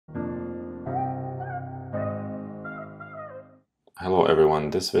Hello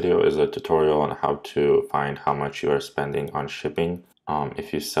everyone, this video is a tutorial on how to find how much you are spending on shipping.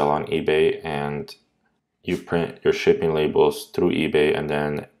 If you sell on eBay and you print your shipping labels through eBay and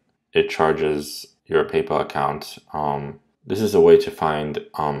then it charges your PayPal account, this is a way to find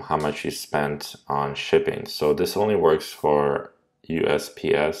how much you spent on shipping. So this only works for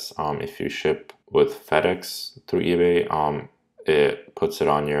USPS. If you ship with FedEx through eBay, it puts it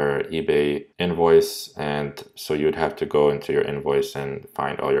on your eBay invoice, and so you'd have to go into your invoice and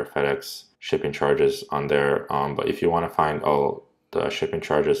find all your FedEx shipping charges on there. But if you want to find all the shipping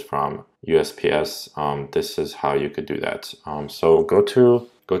charges from USPS, this is how you could do that. So go to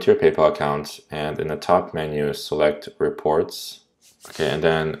your PayPal account, and in the top menu select reports. Okay, and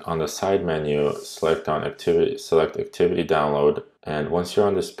then on the side menu select activity download, and once you're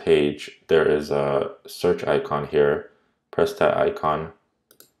on this page there is a search icon here. Press that icon.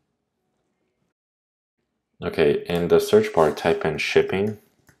 Okay, in the search bar type in shipping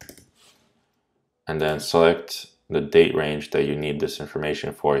and then select the date range that you need this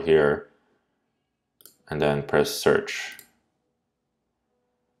information for here and then press search.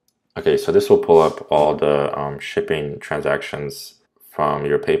 Okay, so this will pull up all the shipping transactions from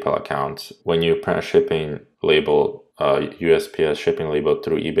your PayPal account. When you print a shipping label, USPS shipping label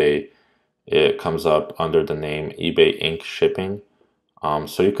through eBay, it comes up under the name eBay Inc. Shipping.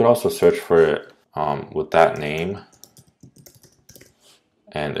 So you could also search for it with that name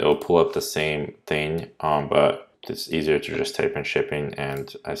and it will pull up the same thing, but it's easier to just type in shipping,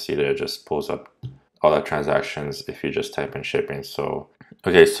 and I see that it just pulls up all the transactions if you just type in shipping. So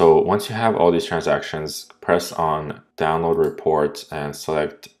okay, so once you have all these transactions, press on download report and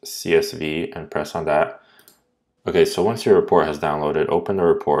select CSV and press on that. Okay, so once your report has downloaded, open the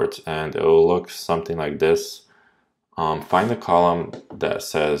report and it will look something like this. Find the column that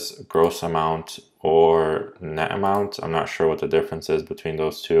says gross amount or net amount. I'm not sure what the difference is between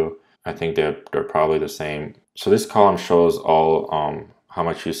those two. I think they're probably the same. So this column shows all how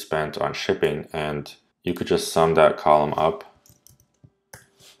much you spent on shipping, and you could just sum that column up.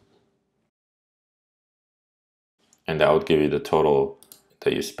 And that would give you the total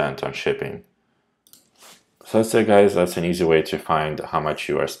that you spent on shipping. So that's it, guys. That's an easy way to find how much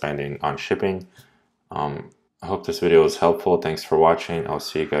you are spending on shipping. I hope this video was helpful. Thanks for watching. I'll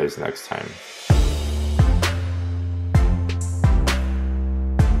see you guys next time.